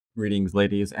Greetings,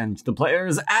 ladies and the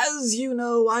players. As you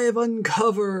know, I have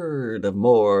uncovered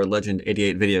more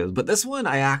Legend88 videos, but this one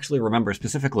I actually remember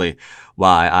specifically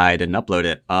why I didn't upload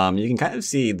it. You can kind of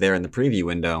see there in the preview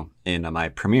window in my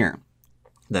Premiere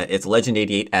that it's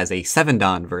Legend88 as a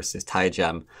 7-Dan versus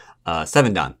Taigem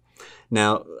 7-Dan.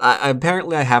 Now,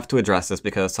 apparently I have to address this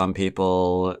because some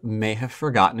people may have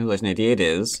forgotten who Legend88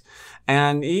 is,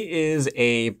 and he is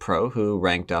a pro who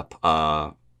ranked up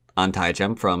on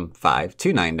Taigem from 5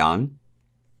 to 9-Dan,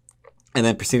 and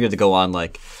then proceeded to go on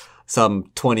like some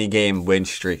 20-game win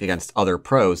streak against other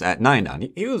pros at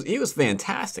 9-Dan. He was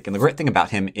fantastic, and the great thing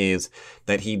about him is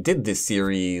that he did this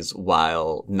series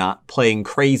while not playing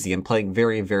crazy and playing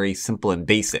very, very simple and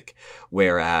basic,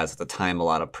 whereas at the time a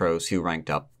lot of pros who ranked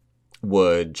up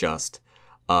would just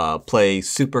play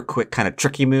super quick kind of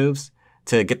tricky moves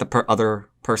to get the other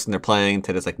person they're playing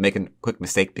to just like make a quick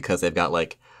mistake because they've got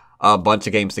like a bunch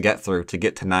of games to get through to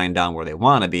get to 9-Dan where they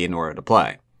want to be in order to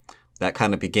play. That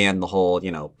kind of began the whole,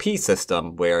 P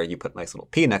system where you put a nice little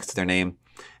P next to their name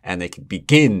and they could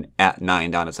begin at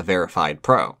 9-Dan as a verified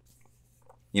pro.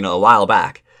 A while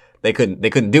back, they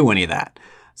couldn't do any of that.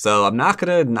 So I'm not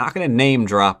gonna name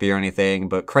drop you or anything,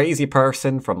 but crazy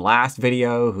person from last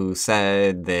video who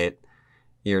said that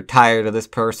you're tired of this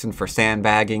person for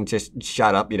sandbagging, just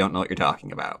shut up, you don't know what you're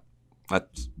talking about.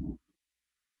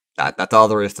 That's all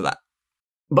there is to that.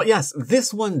 But yes,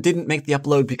 this one didn't make the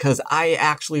upload because I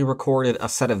actually recorded a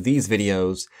set of these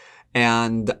videos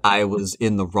and I was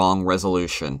in the wrong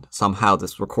resolution. Somehow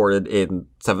this recorded in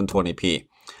 720p.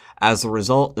 As a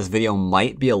result, this video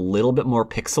might be a little bit more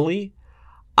pixely.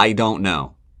 I don't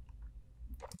know.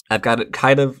 I've got it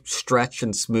kind of stretched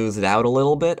and smoothed out a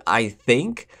little bit, I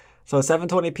think. So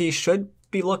 720p should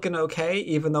be looking okay,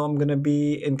 even though I'm going to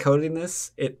be encoding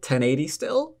this at 1080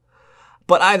 still.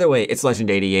 But either way, it's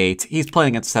Legend88. He's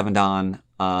playing at 7-Dan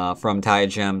from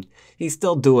Taigem. He's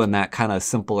still doing that kind of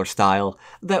simpler style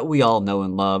that we all know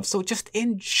and love. So just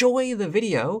enjoy the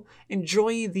video,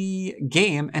 enjoy the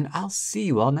game, and I'll see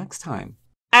you all next time.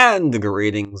 And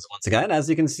greetings once again. As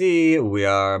you can see, we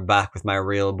are back with my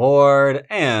real board,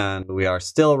 and we are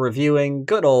still reviewing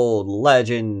good old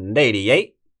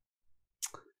Legend88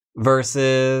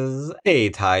 versus a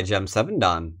Taigem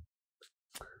 7-Dan.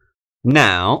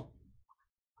 Now,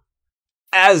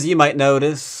 as you might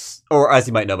notice, or as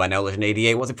you might know by now,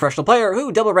 Legend88 was a professional player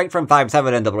who double ranked from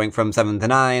 5-7 and double ranked from 7 to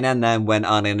 9, and then went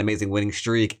on an amazing winning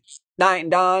streak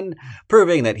 9-Dan,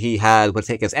 proving that he had what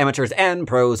take as amateurs and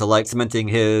pros alike, cementing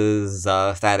his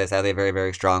status as a very,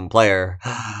 very strong player.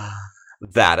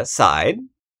 That aside,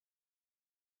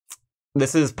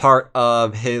 this is part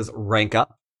of his rank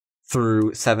up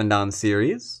through 7-Dan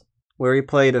series, where he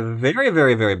played a very,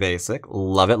 very, very basic,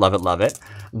 love it, love it, love it,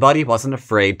 but he wasn't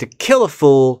afraid to kill a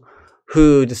fool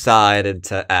who decided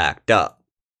to act up.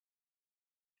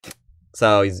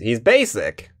 So he's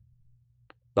basic,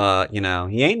 but,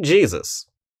 he ain't Jesus.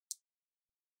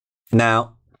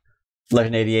 Now,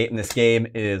 Legend88 in this game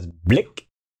is Blick,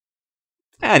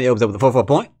 and he opens up with a 4-4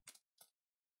 point.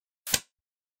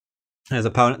 His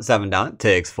opponent, 7-Dan,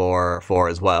 takes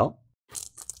 4-4 as well.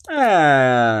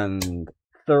 And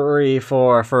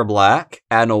 3-4 for black,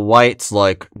 and a white's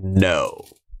like, no.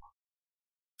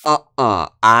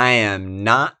 I am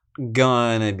not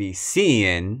gonna be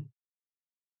seeing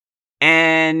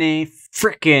any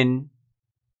frickin'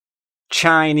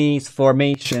 Chinese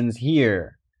formations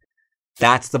here.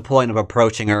 That's the point of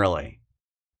approaching early.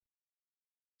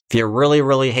 If you really,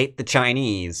 really hate the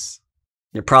Chinese,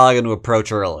 you're probably going to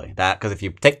approach early. Because if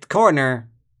you take the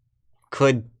corner,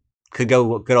 could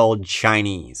go good old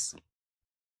Chinese.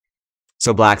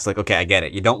 So black's like, okay, I get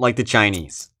it. You don't like the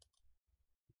Chinese.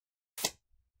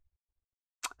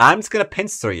 I'm just going to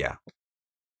pincer you.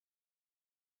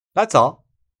 That's all.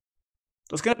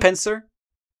 Just going to pincer.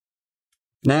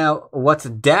 Now, what's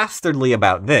dastardly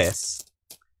about this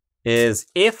is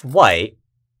if white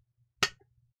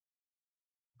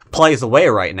plays away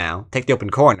right now, take the open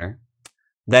corner,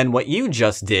 then what you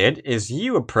just did is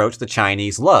you approach the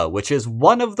Chinese low, which is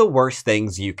one of the worst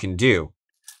things you can do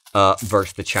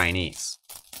versus the Chinese.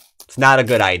 It's not a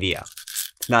good idea.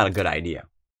 It's not a good idea.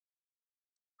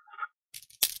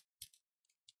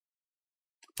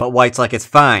 But white's like, it's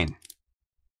fine.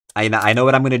 I know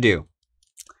what I'm going to do.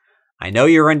 I know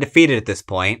you're undefeated at this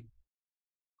point.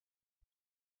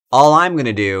 All I'm going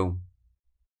to do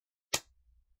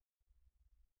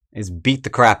is beat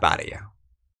the crap out of you.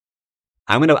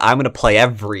 I'm gonna play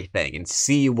everything and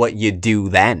see what you do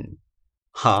then.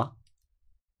 Huh?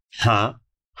 Huh?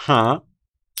 Huh?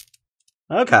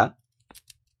 Okay.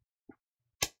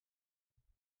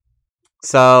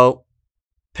 So,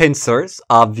 pincers,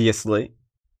 obviously.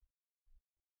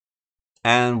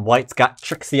 And white's got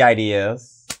tricksy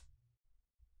ideas.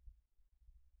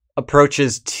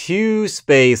 Approaches 2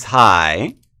 space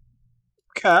high.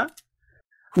 Okay.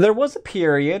 There was a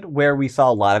period where we saw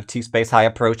a lot of 2 space high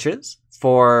approaches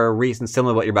for reasons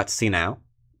similar to what you're about to see now.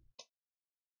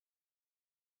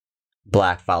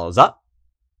 Black follows up.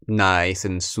 Nice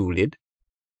and suited.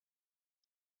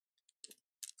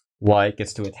 White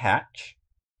gets to attach.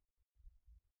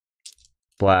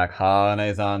 Black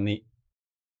Hane's on the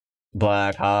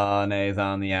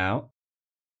out.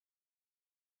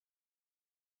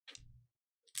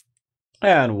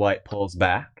 And white pulls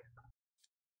back.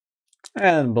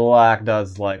 And black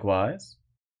does likewise.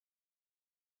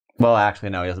 Well, actually,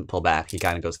 no, he doesn't pull back. He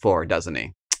kind of goes forward, doesn't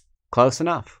he? Close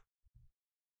enough.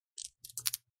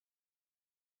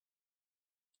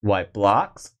 White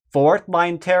blocks. 4th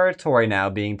line territory now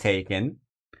being taken.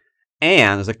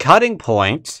 And there's a cutting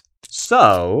point.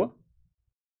 So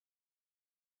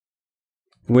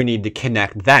we need to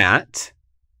connect that.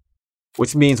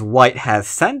 Which means white has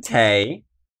Sensei.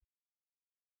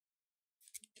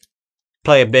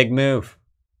 Play a big move.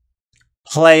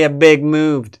 Play a big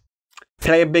move.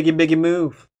 Play a biggie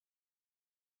move.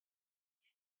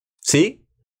 See?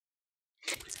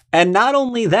 And not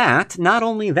only that,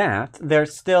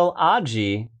 there's still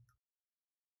Aji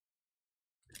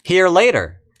here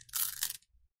later.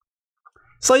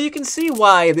 So you can see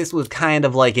why this was kind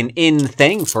of like an in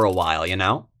thing for a while, you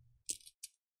know?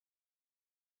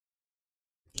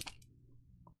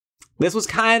 This was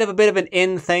kind of a bit of an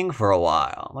in thing for a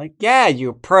while. Like, yeah, you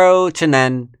approach and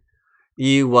then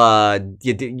you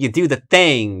do the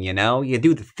thing, you know? You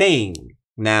do the thing.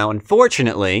 Now,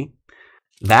 unfortunately,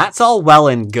 that's all well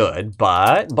and good,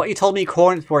 but you told me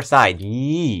corners before sides.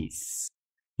 Yes.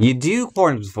 You do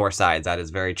corners before sides. That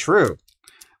is very true.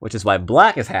 Which is why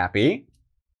black is happy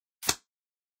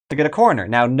to get a corner.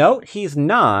 Now, note he's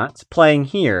not playing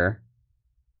here.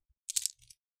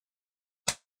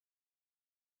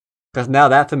 Because now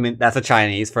that's a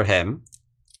Chinese for him.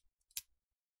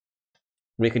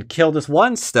 We could kill this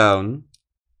 1 stone.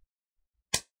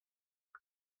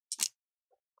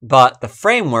 But the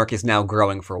framework is now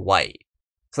growing for white.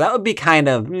 So that would be kind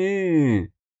of...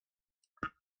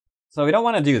 So we don't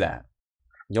want to do that.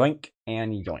 Yoink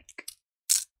and yoink.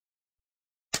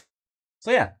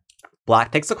 So yeah.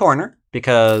 Black takes the corner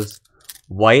because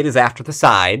white is after the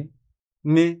side.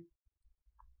 Meh.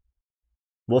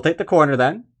 We'll take the corner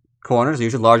then. Corner is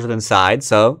usually larger than side,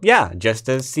 so yeah, just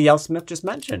as C.L. Smith just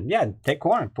mentioned. Yeah, take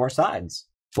corner, 4 sides.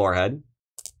 Forehead.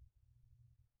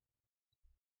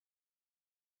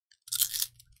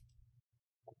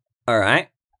 Alright.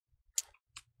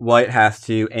 White has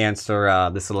to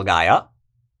answer this little guy up.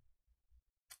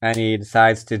 And he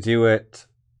decides to do it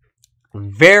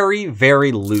very,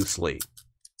 very loosely.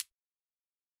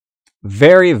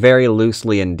 Very, very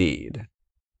loosely indeed.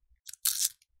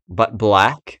 But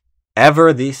black...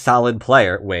 Ever the solid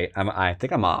player. Wait, I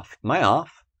think I'm off. Am I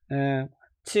off?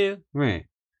 2, 3.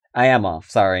 I am off,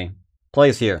 sorry.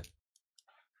 Plays here.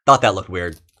 Thought that looked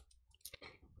weird.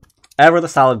 Ever the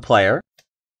solid player.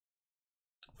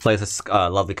 Plays this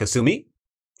lovely Kasumi.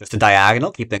 Just a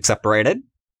diagonal, keep things separated.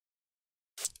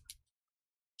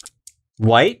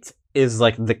 White is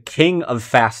like the king of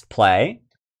fast play.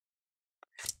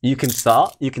 You can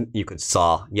saw.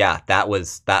 Yeah, that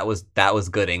was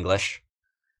good English.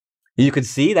 You could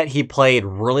see that he played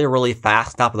really, really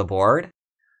fast top of the board.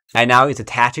 And now he's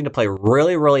attaching to play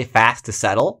really, really fast to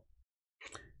settle.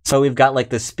 So we've got like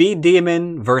the Speed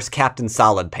Demon versus Captain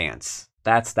Solid Pants.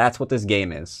 That's what this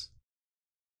game is.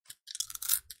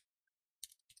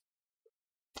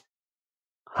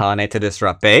 Hane to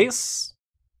disrupt base.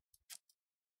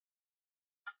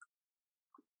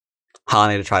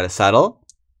 Hane to try to settle.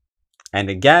 And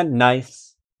again, nice.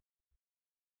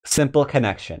 Simple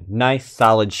connection. Nice,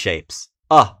 solid shapes.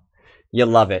 Oh, you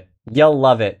love it. You'll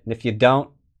love it. And if you don't,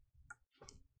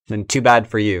 then too bad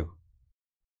for you.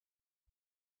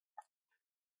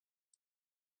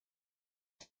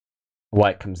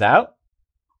 White comes out.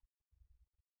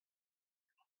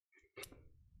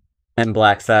 And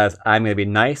black says, I'm going to be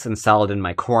nice and solid in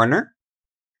my corner.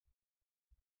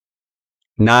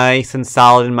 Nice and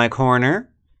solid in my corner.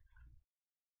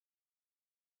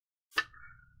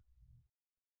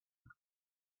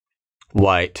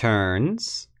 White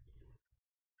turns.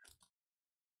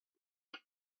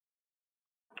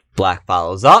 Black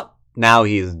follows up. Now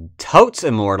he's totes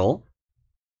immortal.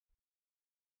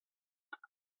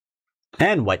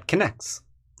 And white connects.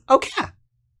 Okay.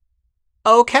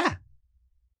 Okay.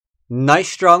 Nice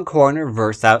strong corner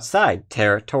versus outside.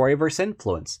 Territory versus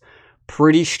influence.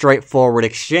 Pretty straightforward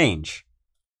exchange.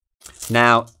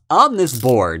 Now, on this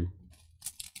board,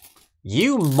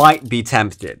 you might be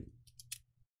tempted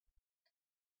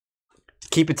to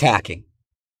keep attacking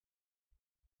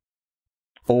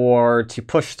or to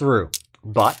push through.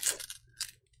 But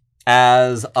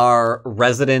as our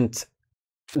resident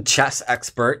chess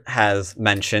expert has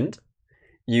mentioned,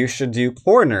 you should do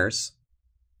corners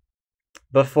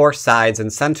before sides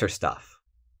and center stuff.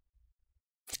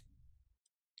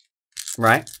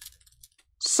 Right?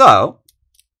 So,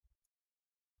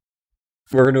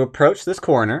 we're going to approach this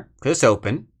corner, because it's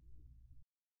open.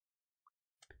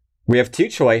 We have two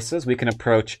choices. We can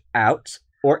approach out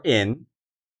or in.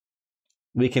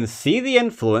 We can see the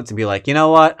influence and be like, you know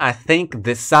what? I think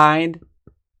this side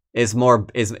is more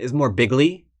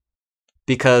bigly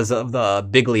because of the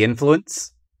bigly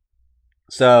influence.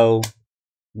 So,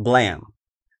 blam.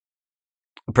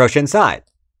 Approach inside.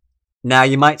 Now,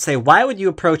 you might say, why would you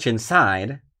approach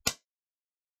inside?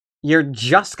 You're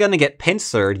just going to get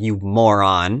pincered, you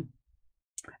moron.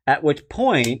 At which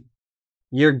point,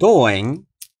 you're going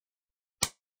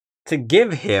to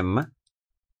give him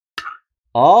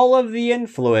all of the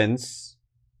influence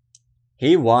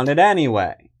he wanted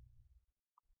anyway.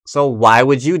 So why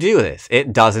would you do this?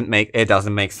 It doesn't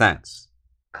make sense.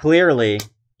 Clearly,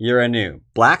 you're a noob.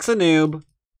 Black's a noob.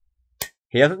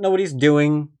 He doesn't know what he's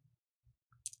doing.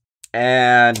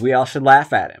 And we all should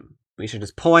laugh at him. We should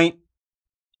just point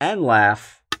and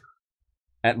laugh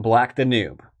at Black the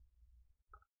noob.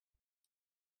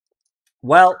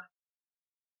 Well,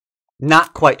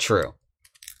 not quite true.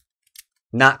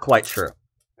 Not quite true.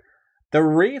 The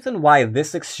reason why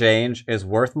this exchange is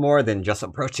worth more than just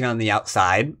approaching on the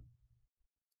outside,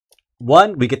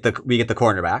 one, we get the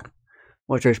corner back,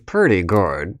 which is pretty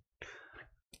good.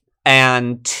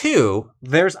 And two,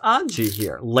 there's Anji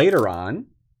here. Later on,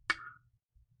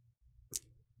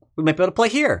 we might be able to play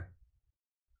here.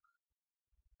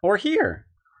 Or here.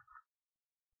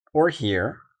 Or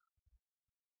here.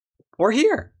 Or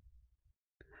here.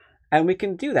 And we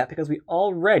can do that because we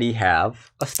already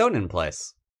have a stone in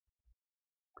place.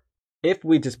 If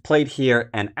we just played here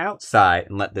and outside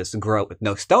and let this grow with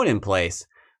no stone in place,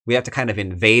 we have to kind of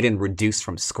invade and reduce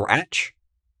from scratch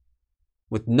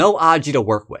with no Aji to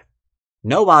work with.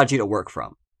 No Aji to work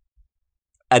from.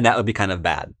 And that would be kind of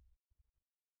bad.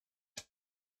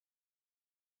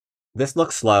 This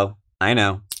looks slow. I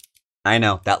know. I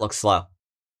know. That looks slow.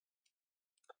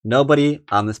 Nobody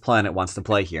on this planet wants to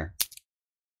play here.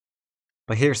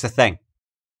 But here's the thing.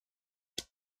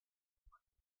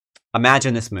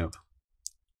 Imagine this move.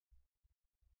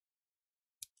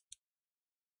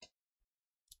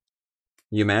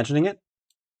 You imagining it?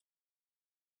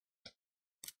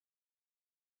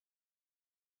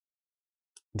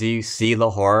 Do you see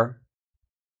the horror?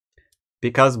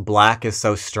 Because Black is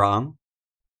so strong,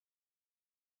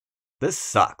 this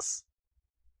sucks.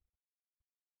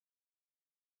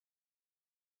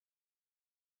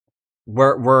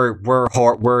 We're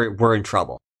in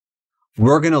trouble.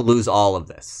 We're gonna lose all of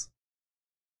this.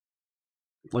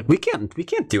 Like we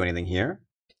can't do anything here.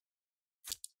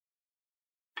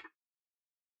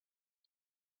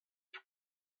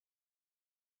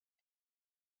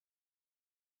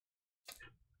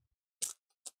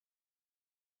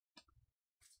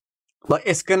 Like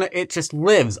it just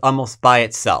lives almost by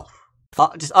itself.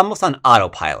 Just almost on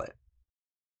autopilot.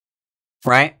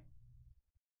 Right?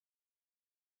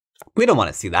 We don't want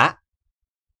to see that.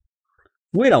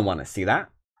 We don't want to see that.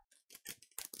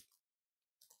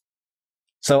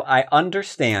 So I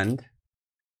understand.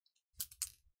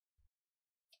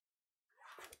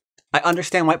 I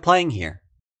understand White playing here.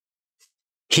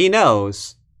 He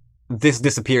knows this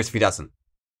disappears if he doesn't.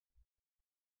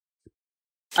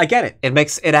 I get it.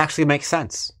 It actually makes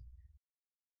sense.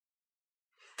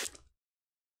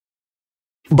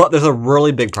 But there's a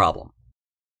really big problem.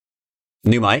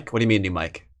 New mic? What do you mean new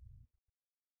mic?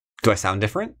 Do I sound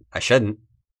different? I shouldn't.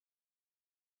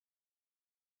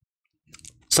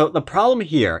 So the problem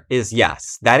here is,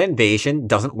 yes, that invasion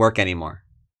doesn't work anymore.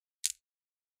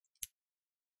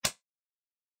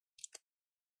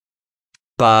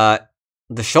 But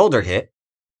the shoulder hit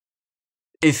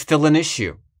is still an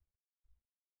issue.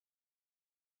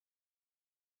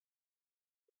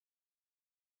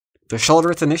 The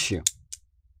shoulder is an issue.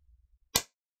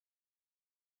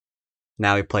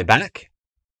 Now we play back.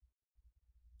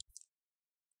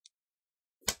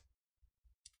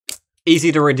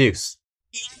 Easy to reduce.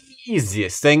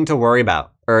 Easiest thing to worry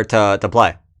about, or to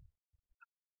play.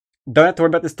 Don't have to worry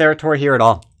about this territory here at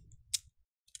all.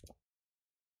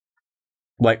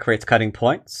 White creates cutting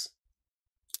points.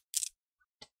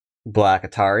 Black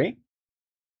Atari.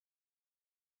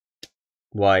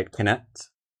 White connect.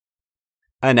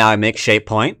 And now I make shape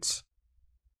points.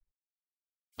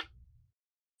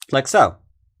 like so.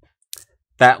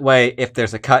 That way, if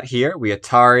there's a cut here, we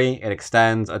Atari, it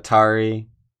extends, Atari,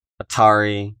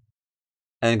 Atari,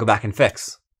 and then go back and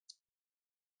fix.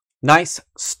 Nice,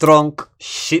 strong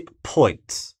ship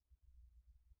point.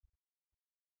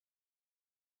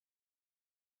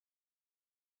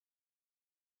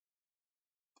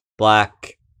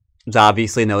 Black is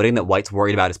obviously noting that white's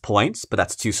worried about his points, but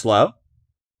that's too slow.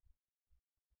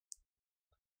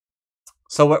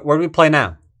 So where do we play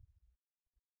now?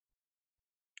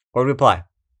 Where do we play?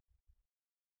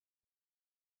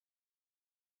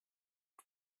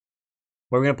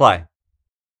 Where are we going to play?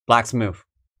 Black's move.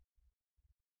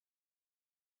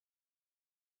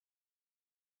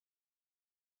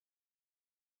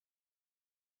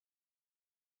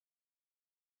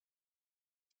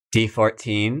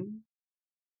 D14.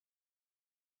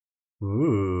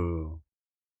 Ooh.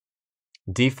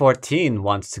 D14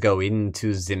 wants to go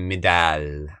into the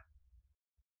middle.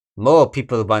 More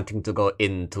people wanting to go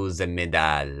into the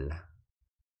middle.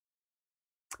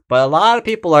 But a lot of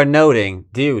people are noting,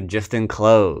 dude, just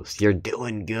enclose. You're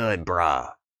doing good,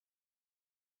 bruh.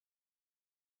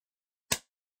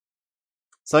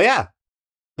 So yeah,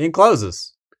 he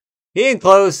encloses. He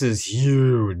encloses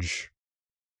huge.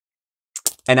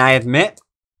 And I admit,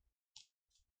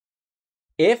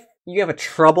 if you have a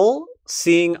trouble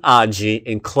seeing Aji,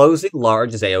 enclosing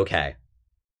large is a-okay.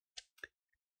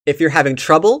 If you're having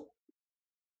trouble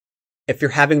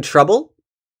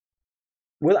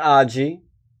with Aji,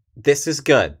 this is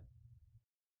good.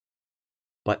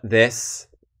 But this,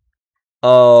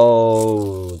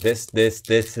 oh, this is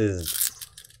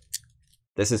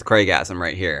Craigasm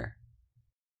right here.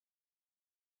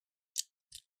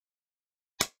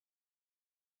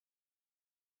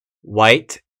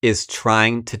 White is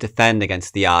trying to defend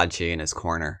against the Aji in his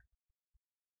corner.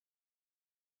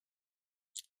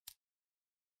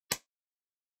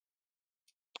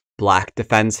 Black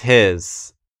defends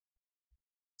his.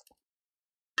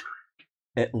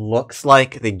 It looks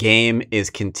like the game is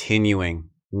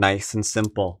continuing, nice and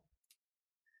simple.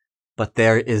 But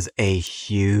there is a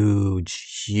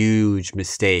huge, huge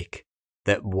mistake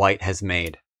that White has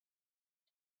made.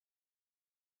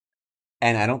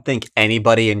 And I don't think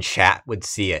anybody in chat would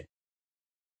see it.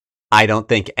 I don't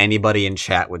think anybody in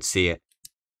chat would see it.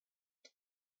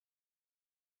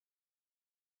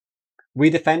 We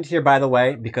defend here, by the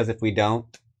way, because if we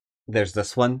don't, there's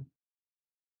this one.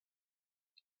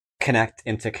 Connect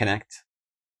into connect.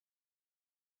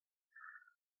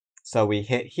 So we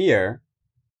hit here.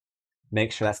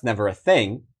 Make sure that's never a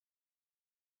thing.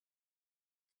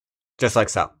 Just like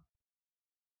so.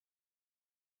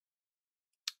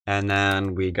 And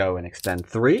then we go and extend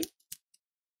 3.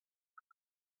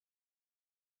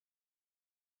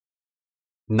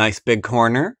 Nice big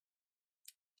corner.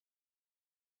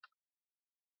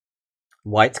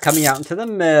 White's coming out into the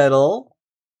middle.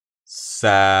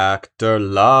 Sector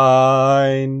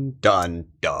line. Dun,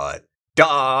 dun,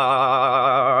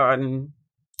 dun.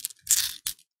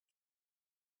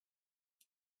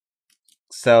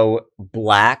 So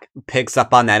Black picks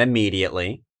up on that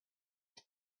immediately.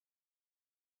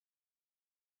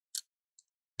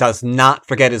 Does not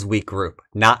forget his weak group.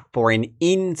 Not for an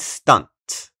instant.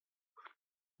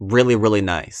 Really, really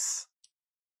nice.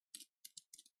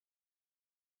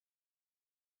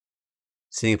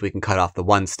 Seeing if we can cut off the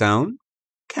 1 stone.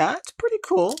 Okay, it's pretty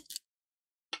cool.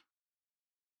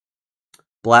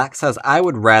 Black says, I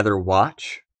would rather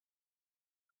watch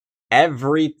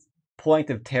every point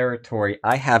of territory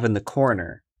I have in the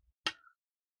corner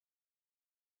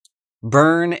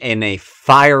burn in a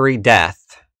fiery death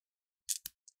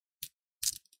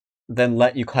than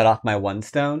let you cut off my 1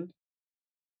 stone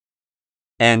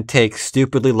and take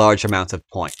stupidly large amounts of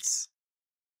points.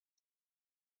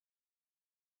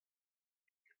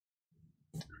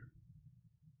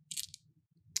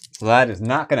 So that is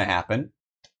not going to happen.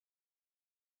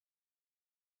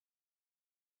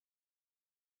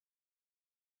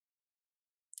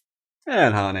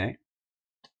 And honey.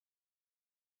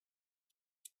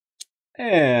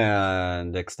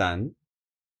 And extend.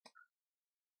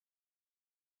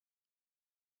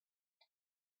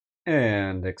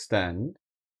 And extend.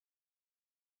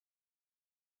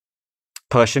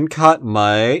 Push and cut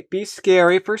might be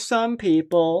scary for some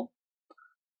people.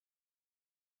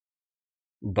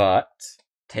 But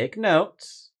take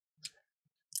notes.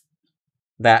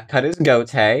 That cut is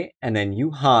Gote, and then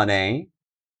you Hane.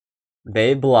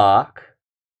 They block.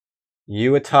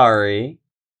 You Atari.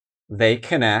 They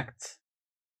connect.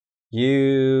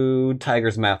 You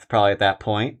Tiger's Mouth probably at that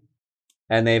point.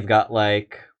 And they've got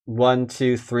like 1,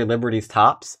 2, 3 Liberties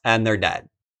tops, and they're dead.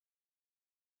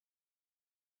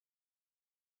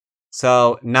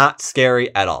 So, not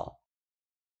scary at all.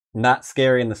 Not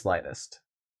scary in the slightest.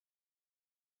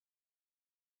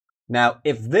 Now,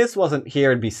 if this wasn't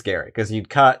here, it'd be scary, because you'd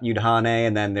cut, you'd Hane,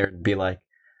 and then there'd be like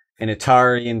an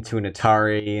Atari into an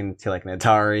Atari into like an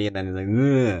Atari, and then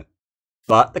like, ugh.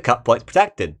 But the cut point's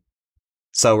protected.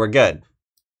 So we're good.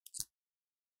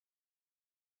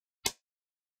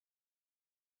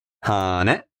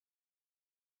 Hane.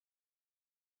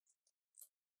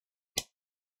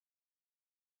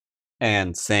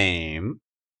 And same.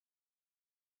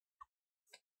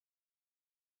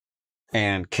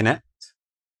 And connect.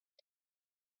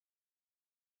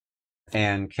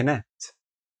 And connect.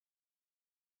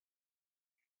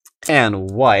 And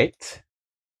white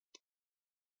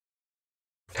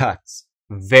cuts.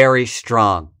 Very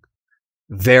strong.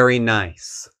 Very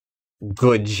nice.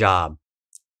 Good job.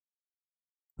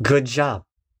 Good job.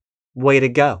 Way to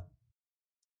go.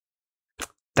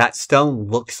 That stone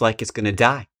looks like it's gonna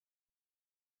die.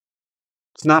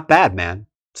 It's not bad, man.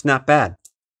 It's not bad.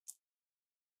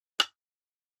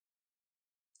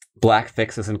 Black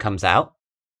fixes and comes out.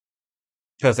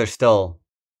 Because there's still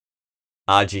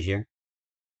Aji here.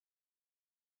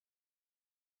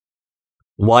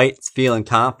 White's feeling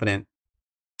confident.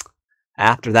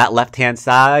 After that left-hand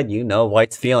side, you know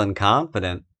White's feeling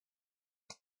confident.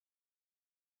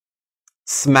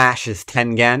 Smashes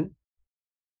Tengen.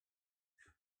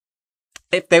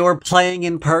 If they were playing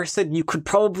in person, you could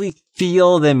probably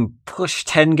feel them push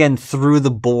Tengen through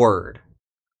the board.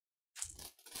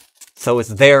 So it's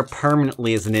there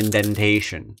permanently as an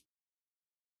indentation.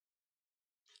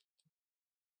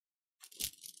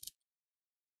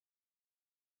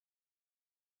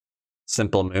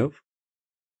 Simple move.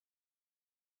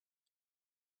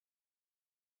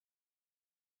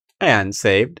 And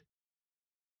saved.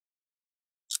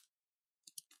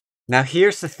 Now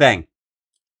here's the thing.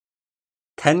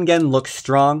 Tengen looks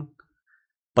strong,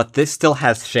 but this still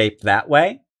has shape that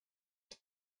way.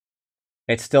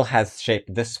 It still has shape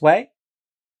this way.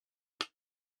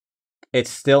 It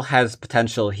still has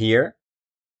potential here.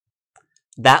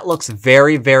 That looks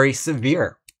very, very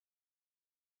severe.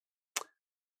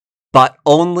 But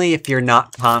only if you're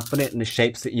not confident in the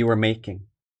shapes that you are making.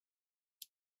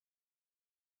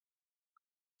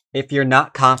 If you're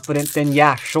not confident, then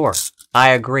yeah, sure. I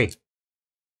agree.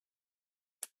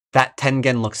 That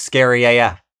Tengen looks scary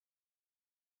AF.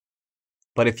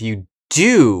 But if you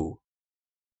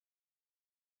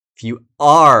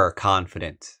are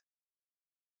confident,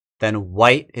 then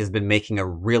White has been making a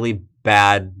really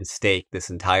bad mistake this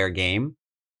entire game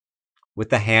with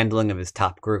the handling of his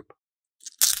top group.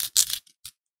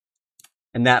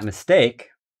 And that mistake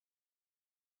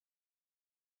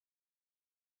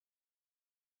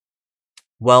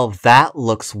well, that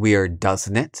looks weird,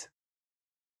 doesn't it?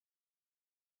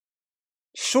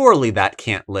 Surely that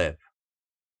can't live.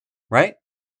 Right?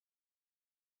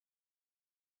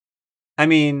 I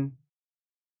mean,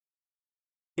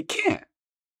 it can't.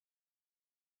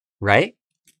 Right?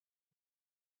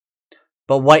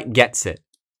 But White gets it.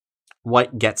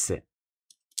 White gets it.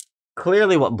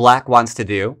 Clearly what Black wants to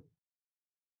do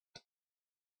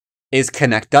is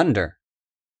connect under.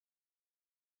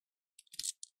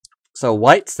 So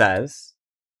White says,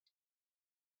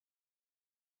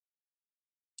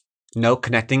 no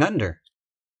connecting under.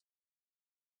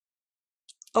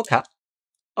 Okay.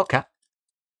 Okay.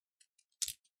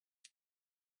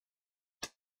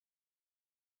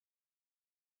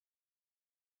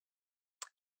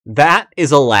 That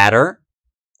is a ladder,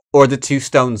 or the two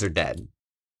stones are dead.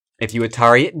 If you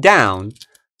Atari it down,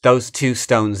 those two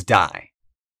stones die.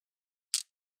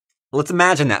 Let's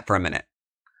imagine that for a minute.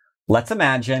 Let's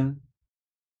imagine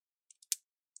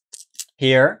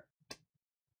here,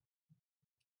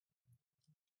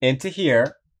 into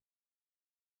here,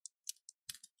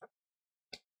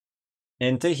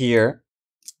 into here,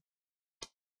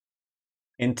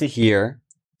 into here.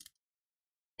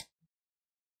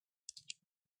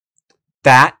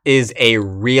 That is a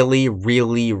really,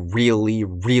 really, really,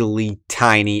 really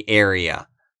tiny area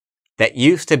that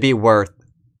used to be worth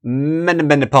many,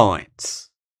 many points.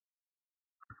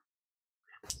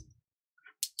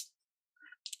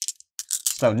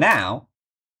 So now,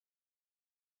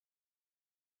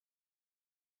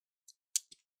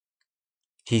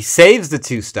 he saves the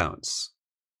two stones.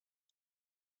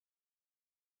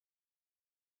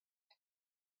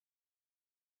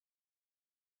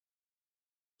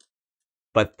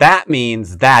 But that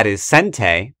means that is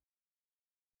Sensei.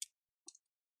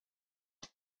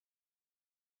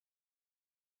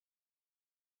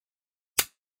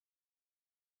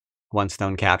 One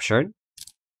stone captured.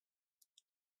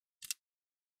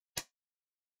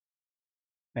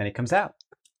 And it comes out.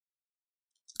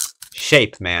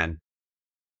 shape, man.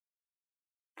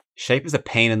 Shape is a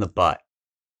pain in the butt.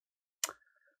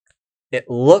 It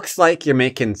looks like you're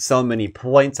making so many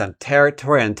points on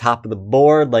territory on top of the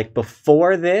board. Like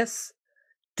before this,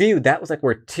 dude, that was like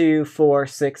we're 2, 4,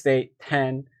 6, 8,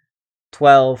 10,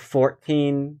 12,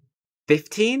 14,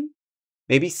 15?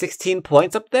 Maybe 16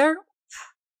 points up there?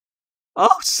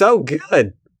 Oh, so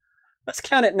good. Let's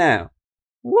count it now.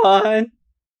 1,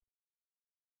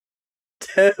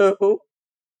 2.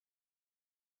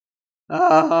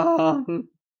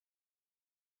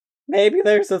 Maybe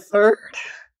there's a third.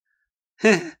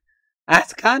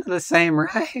 That's kind of the same,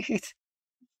 right?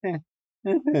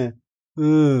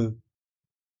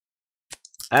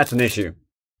 That's an issue.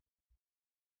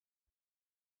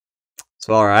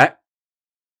 So, alright.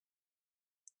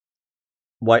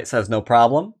 White says no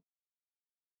problem.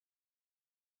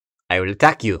 I will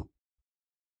attack you.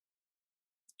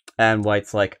 And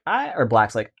White's like, or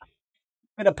Black's like,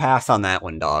 I'm gonna pass on that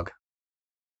one, dog.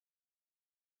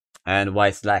 And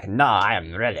White's like, no, I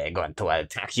am really going to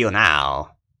attack you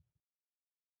now.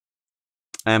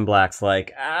 And Black's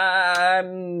like, yeah,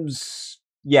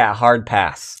 hard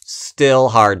pass. Still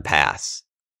hard pass.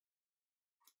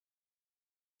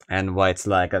 And White's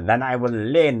like, then I will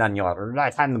lean on your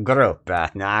right-hand group.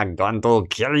 I'm going to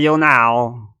kill you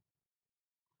now.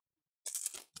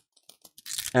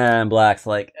 And Black's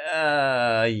like,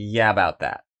 yeah, about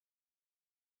that.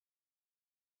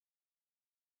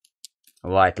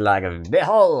 White like,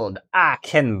 behold, I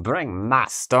can bring my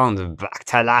stones back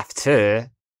to life too.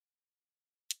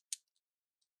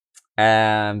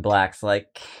 And Black's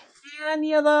like, can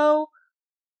you though?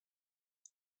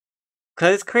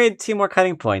 Because it's created 2 more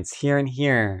cutting points here and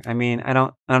here. I mean,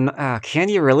 can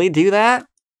you really do that?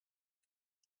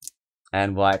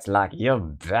 And White's like,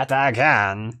 you bet I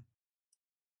can.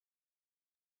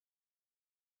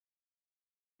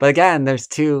 But again, there's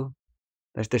 2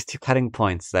 cutting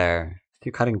points there.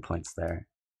 2 cutting points there.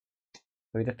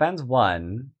 So he defends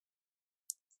 1,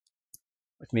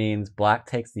 which means Black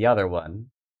takes the other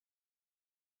one.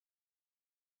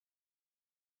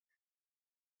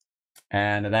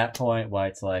 And at that point,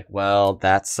 White's like, well,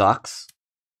 that sucks.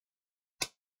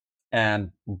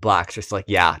 And Black's just like,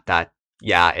 yeah,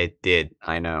 it did.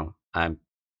 I know. I'm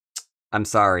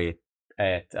sorry.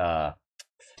 Yeah,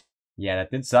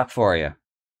 that did suck for you.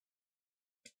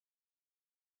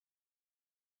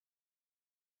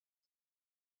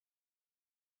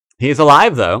 He's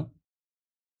alive, though.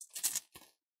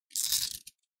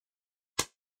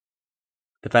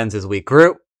 Defends his weak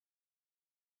group.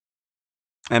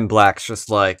 And Black's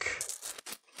just like,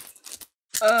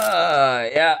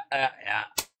 yeah.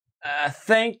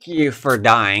 Thank you for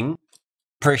dying.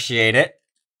 Appreciate it.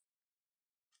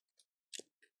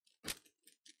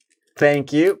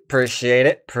 Thank you. Appreciate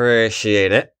it.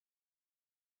 Appreciate it.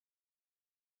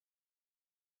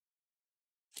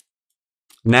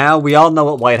 Now, we all know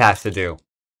what White has to do.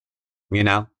 You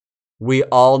know? We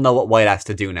all know what White has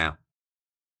to do now.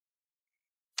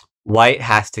 White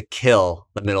has to kill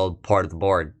the middle part of the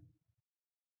board.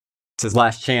 It's his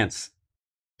last chance.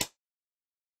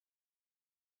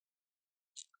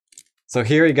 So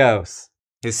here he goes.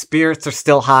 His spirits are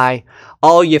still high.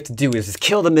 All you have to do is just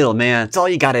kill the middle, man. That's all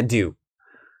you gotta do.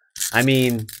 I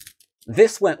mean,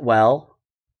 this went well.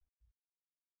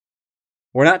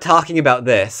 We're not talking about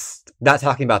this. Not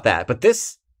talking about that. But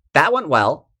that went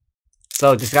well.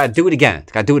 So just gotta do it again.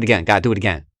 Gotta do it again. Gotta do it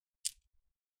again.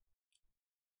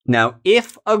 Now,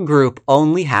 if a group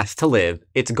only has to live,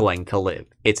 it's going to live.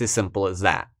 It's as simple as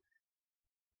that.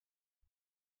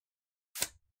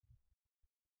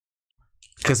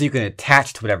 Because you can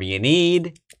attach to whatever you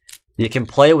need. You can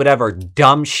play whatever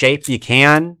dumb shape you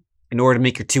can in order to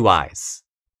make your 2 eyes.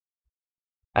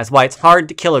 That's why it's hard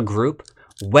to kill a group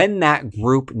when that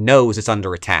group knows it's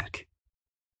under attack.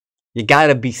 You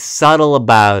gotta be subtle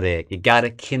about it. You gotta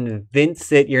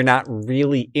convince it you're not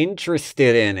really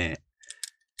interested in it.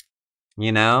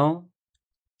 You know?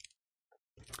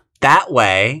 That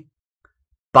way,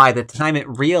 by the time it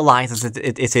realizes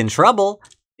it's in trouble,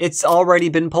 it's already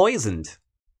been poisoned.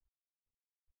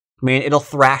 I mean, it'll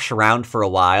thrash around for a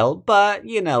while, but,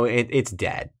 you know, it's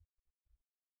dead.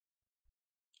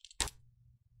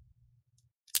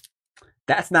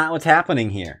 That's not what's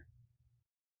happening here.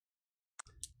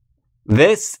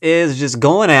 This is just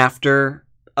going after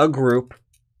a group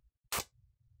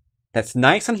that's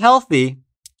nice and healthy,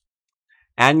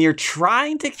 and you're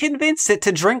trying to convince it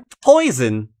to drink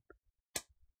poison,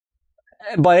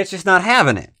 but it's just not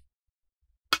having it.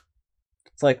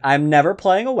 It's like, I'm never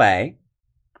playing away.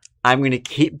 I'm going to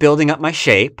keep building up my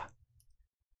shape.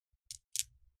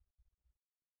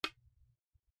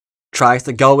 tries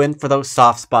to go in for those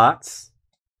soft spots.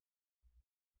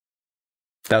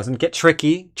 Doesn't get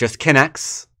tricky, just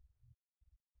connects.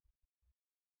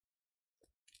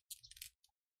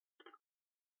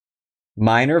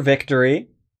 Minor victory.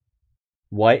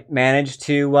 White managed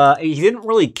to, he didn't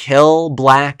really kill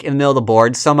black in the middle of the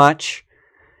board so much.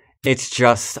 It's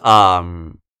just,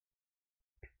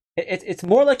 it's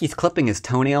more like he's clipping his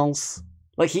toenails.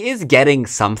 Like, he is getting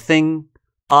something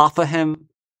off of him,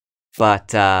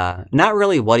 but, not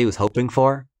really what he was hoping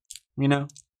for, you know?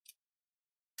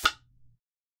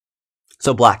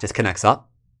 So black just connects up.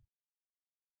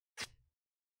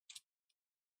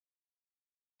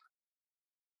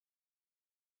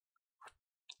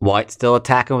 White still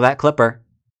attacking with that clipper.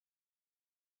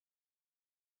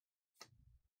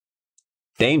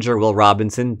 Danger, Will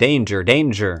Robinson. Danger,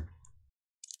 danger.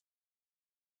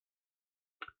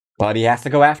 But he has to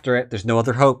go after it. There's no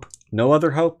other hope. No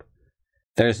other hope.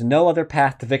 There's no other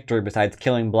path to victory besides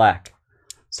killing black.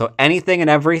 So anything and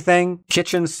everything,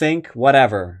 kitchen sink,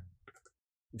 whatever.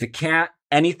 The cat,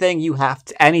 anything you have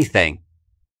to, anything.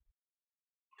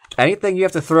 Anything you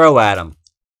have to throw at him.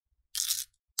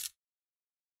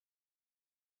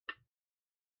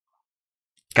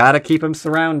 Gotta keep him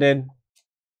surrounded.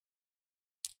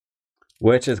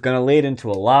 Which is gonna lead into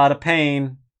a lot of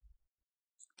pain.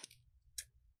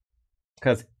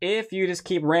 Because if you just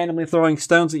keep randomly throwing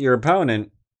stones at your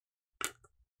opponent,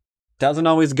 doesn't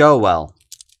always go well,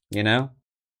 you know?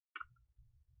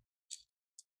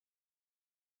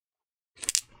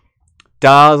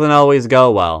 Doesn't always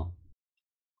go well.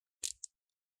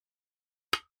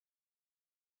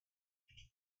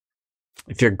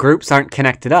 If your groups aren't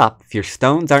connected up, if your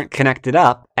stones aren't connected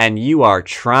up, and you are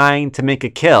trying to make a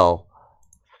kill,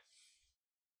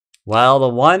 well, the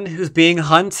one who's being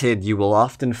hunted, you will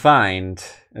often find,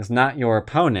 is not your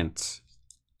opponent,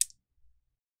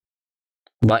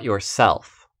 but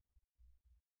yourself.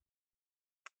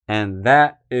 And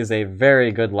that is a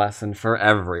very good lesson for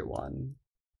everyone.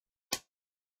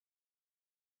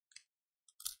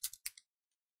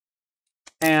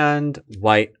 And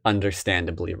white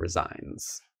understandably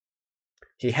resigns.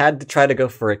 He had to try to go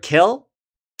for a kill.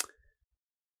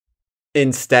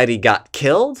 Instead, he got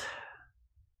killed.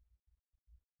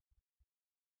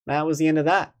 That was the end of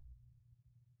that.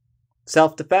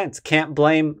 Self-defense. Can't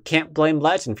blame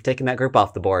Legend for taking that group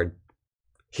off the board.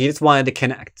 He just wanted to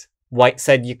connect. White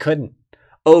said you couldn't.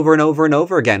 Over and over and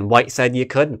over again, White said you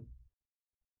couldn't.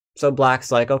 So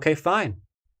black's like, okay, fine.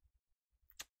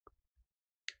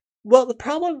 Well, the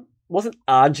problem wasn't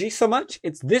Aji so much.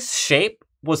 It's this shape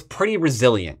was pretty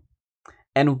resilient.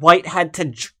 And White had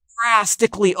to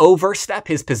drastically overstep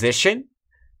his position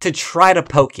to try to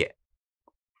poke it.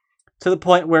 To the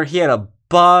point where he had a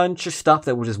bunch of stuff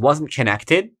that just wasn't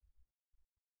connected.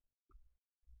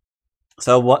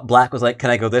 So what black was like, can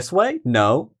I go this way?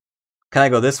 No. Can I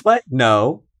go this way?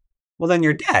 No. Well, then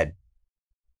you're dead.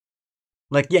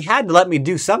 Like, you had to let me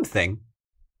do something.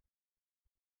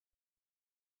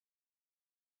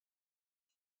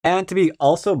 And to be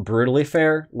also brutally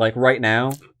fair, like right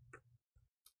now,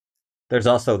 there's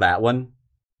also that one.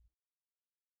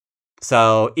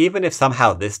 So even if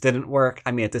somehow this didn't work,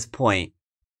 I mean, at this point,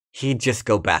 he'd just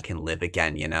go back and live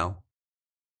again, you know?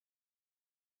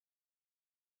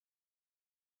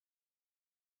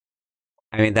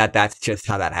 I mean, that's just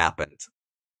how that happened.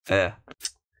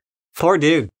 Poor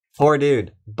dude. Poor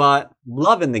dude. But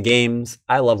loving the games.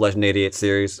 I love Legend88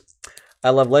 series. I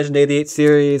love Legend88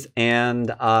 series, and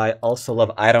I also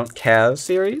love I Don't Kaz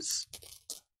series.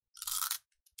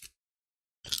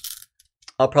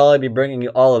 I'll probably be bringing you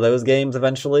all of those games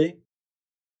eventually.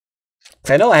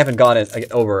 I know I haven't gone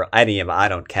over any of I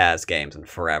Don't Kaz games in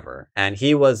forever, and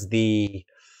he was the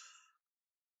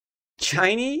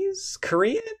Chinese?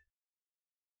 Korean?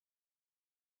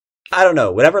 I don't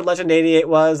know. Whatever Legend88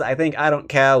 was, I think I Don't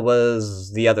Kaz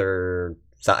was the other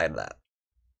side of that.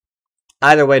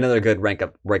 Either way, another good rank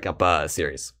up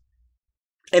series.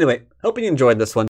 Anyway, hope you enjoyed this one.